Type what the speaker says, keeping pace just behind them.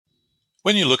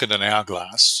When you look at an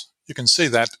hourglass, you can see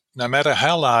that no matter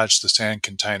how large the sand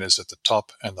containers at the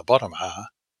top and the bottom are,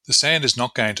 the sand is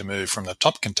not going to move from the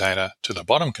top container to the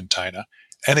bottom container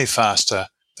any faster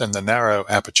than the narrow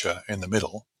aperture in the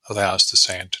middle allows the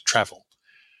sand to travel.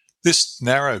 This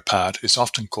narrow part is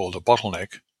often called a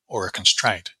bottleneck or a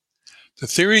constraint. The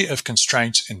theory of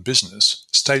constraints in business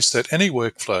states that any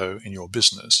workflow in your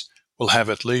business will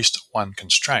have at least one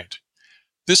constraint.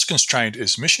 This constraint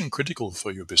is mission critical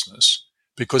for your business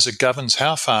because it governs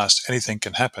how fast anything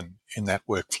can happen in that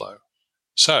workflow.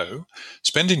 So,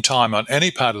 spending time on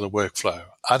any part of the workflow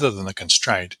other than the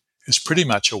constraint is pretty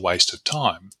much a waste of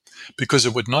time because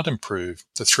it would not improve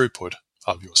the throughput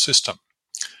of your system.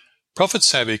 Profit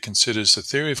Savvy considers the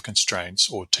theory of constraints,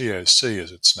 or TOC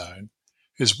as it's known,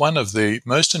 is one of the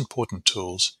most important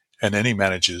tools in any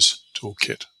manager's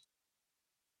toolkit.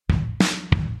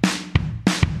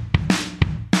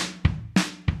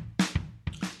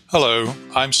 Hello,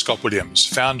 I'm Scott Williams,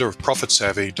 founder of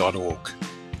ProfitSavvy.org.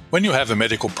 When you have a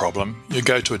medical problem, you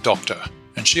go to a doctor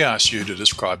and she asks you to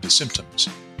describe the symptoms.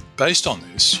 Based on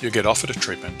this, you get offered a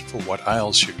treatment for what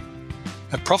ails you.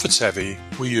 At Profit Savvy,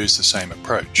 we use the same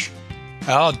approach.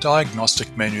 Our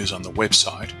diagnostic menus on the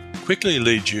website quickly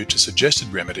lead you to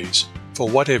suggested remedies for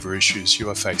whatever issues you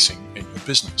are facing in your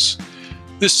business.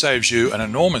 This saves you an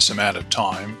enormous amount of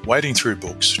time wading through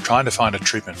books trying to find a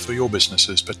treatment for your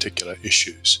business's particular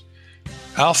issues.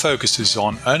 Our focus is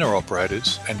on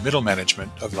owner-operators and middle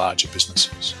management of larger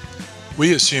businesses.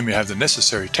 We assume you have the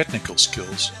necessary technical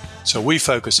skills, so we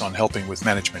focus on helping with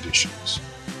management issues.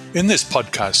 In this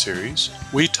podcast series,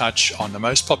 we touch on the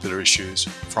most popular issues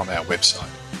from our website.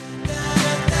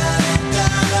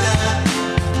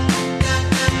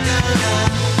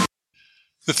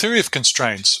 The theory of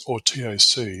constraints, or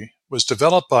TOC, was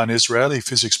developed by an Israeli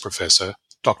physics professor,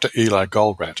 Dr. Eli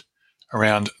Goldratt,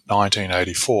 around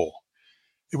 1984.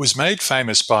 It was made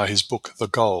famous by his book The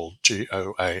Goal,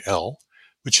 G-O-A-L,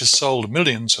 which has sold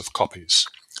millions of copies.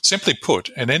 Simply put,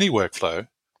 in any workflow,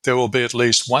 there will be at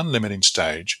least one limiting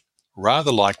stage,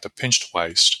 rather like the pinched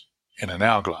waist in an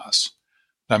hourglass.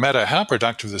 No matter how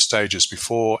productive the stages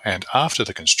before and after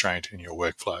the constraint in your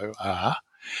workflow are,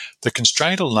 the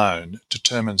constraint alone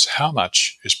determines how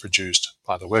much is produced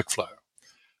by the workflow.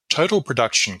 Total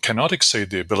production cannot exceed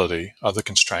the ability of the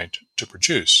constraint to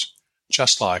produce,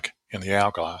 just like in the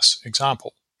hourglass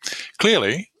example.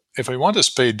 Clearly, if we want to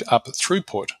speed up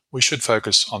throughput, we should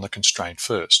focus on the constraint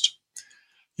first.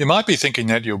 You might be thinking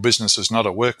that your business is not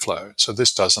a workflow, so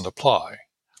this doesn't apply.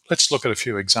 Let's look at a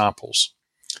few examples.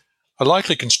 A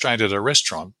likely constraint at a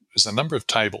restaurant is the number of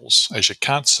tables, as you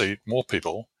can't seat more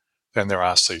people than there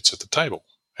are seats at the table.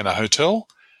 In a hotel,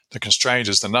 the constraint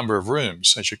is the number of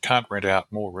rooms, as you can't rent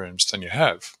out more rooms than you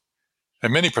have.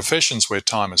 In many professions where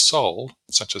time is sold,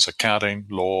 such as accounting,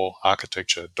 law,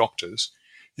 architecture, doctors,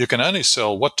 you can only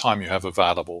sell what time you have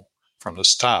available from the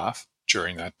staff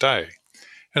during that day.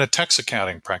 In a tax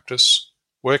accounting practice,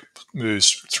 work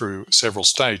moves through several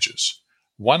stages,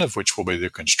 one of which will be the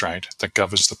constraint that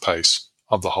governs the pace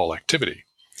of the whole activity.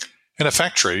 In a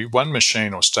factory, one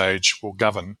machine or stage will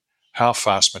govern how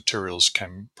fast materials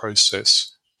can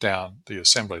process down the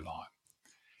assembly line.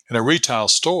 In a retail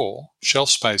store, shelf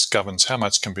space governs how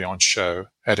much can be on show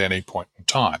at any point in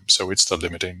time, so it's the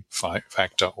limiting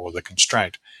factor or the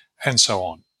constraint, and so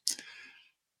on.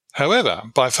 However,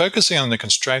 by focusing on the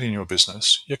constraint in your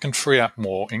business, you can free up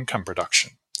more income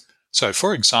production. So,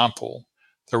 for example,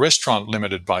 the restaurant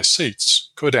limited by seats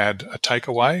could add a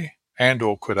takeaway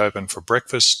and/or could open for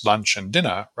breakfast, lunch, and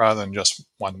dinner rather than just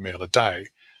one meal a day.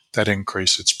 That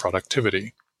increase its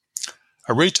productivity.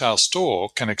 A retail store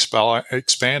can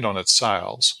expand on its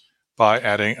sales by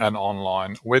adding an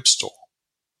online web store.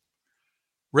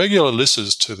 Regular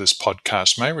listeners to this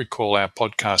podcast may recall our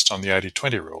podcast on the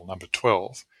 80-20 rule, number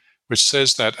 12, which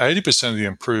says that 80% of the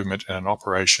improvement in an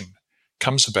operation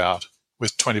comes about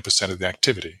with 20% of the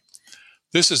activity.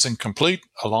 This is in complete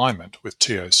alignment with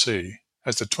TOC,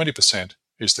 as the 20%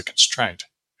 is the constraint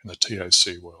in the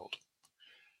TOC world.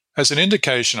 As an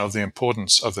indication of the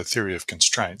importance of the theory of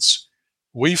constraints,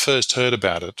 we first heard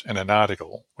about it in an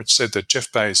article which said that Jeff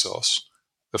Bezos,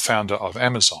 the founder of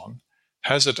Amazon,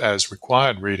 has it as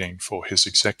required reading for his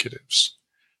executives.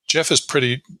 Jeff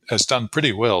has done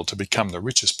pretty well to become the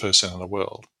richest person in the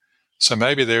world, so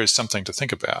maybe there is something to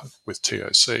think about with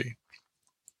TOC.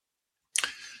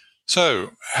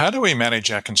 So, how do we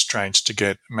manage our constraints to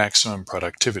get maximum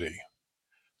productivity?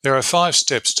 There are 5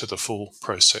 steps to the full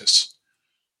process.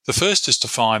 The first is to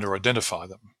find or identify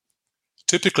them.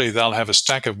 Typically, they'll have a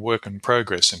stack of work in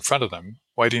progress in front of them,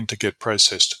 waiting to get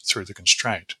processed through the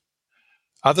constraint.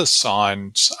 Other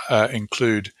signs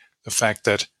include the fact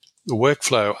that the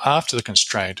workflow after the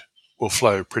constraint will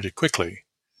flow pretty quickly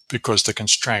because the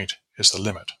constraint is the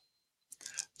limit.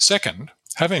 Second,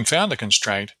 having found a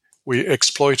constraint, we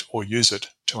exploit or use it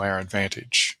to our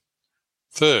advantage.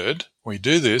 Third, we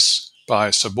do this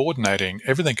by subordinating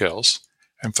everything else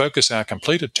and focus our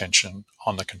complete attention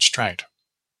on the constraint.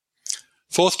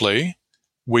 Fourthly,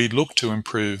 we look to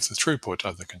improve the throughput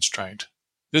of the constraint.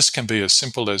 This can be as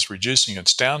simple as reducing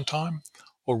its downtime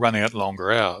or running at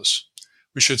longer hours.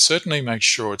 We should certainly make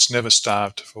sure it's never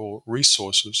starved for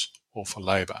resources or for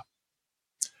labour.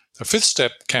 The fifth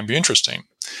step can be interesting.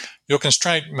 Your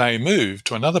constraint may move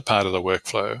to another part of the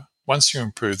workflow once you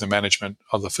improve the management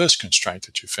of the first constraint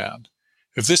that you found.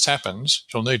 If this happens,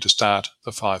 you'll need to start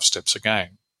the 5 steps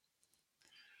again.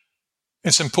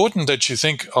 It's important that you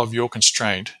think of your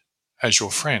constraint as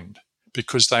your friend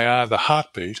because they are the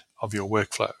heartbeat of your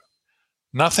workflow.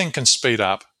 Nothing can speed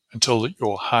up until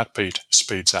your heartbeat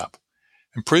speeds up.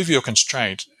 Improve your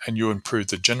constraint and you improve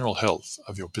the general health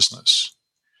of your business.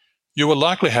 You will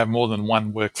likely have more than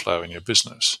one workflow in your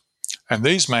business, and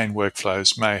these main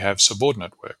workflows may have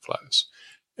subordinate workflows.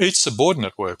 Each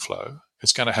subordinate workflow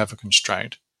is going to have a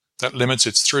constraint that limits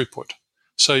its throughput,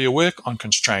 so your work on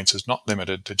constraints is not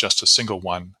limited to just a single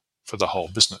one for the whole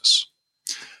business.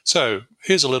 So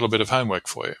here's a little bit of homework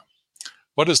for you.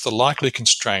 What is the likely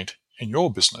constraint in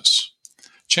your business?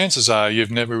 Chances are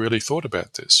you've never really thought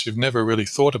about this. You've never really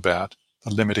thought about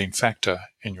the limiting factor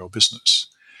in your business.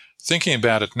 Thinking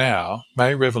about it now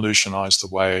may revolutionize the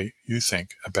way you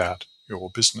think about your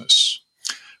business.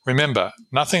 Remember,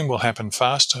 nothing will happen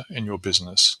faster in your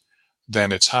business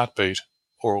than its heartbeat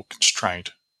or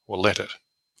constraint will let it.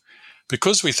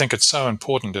 Because we think it's so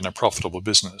important in a profitable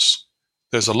business,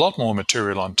 there's a lot more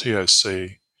material on TOC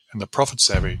and the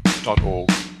ProfitSavvy.org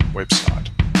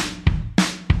website.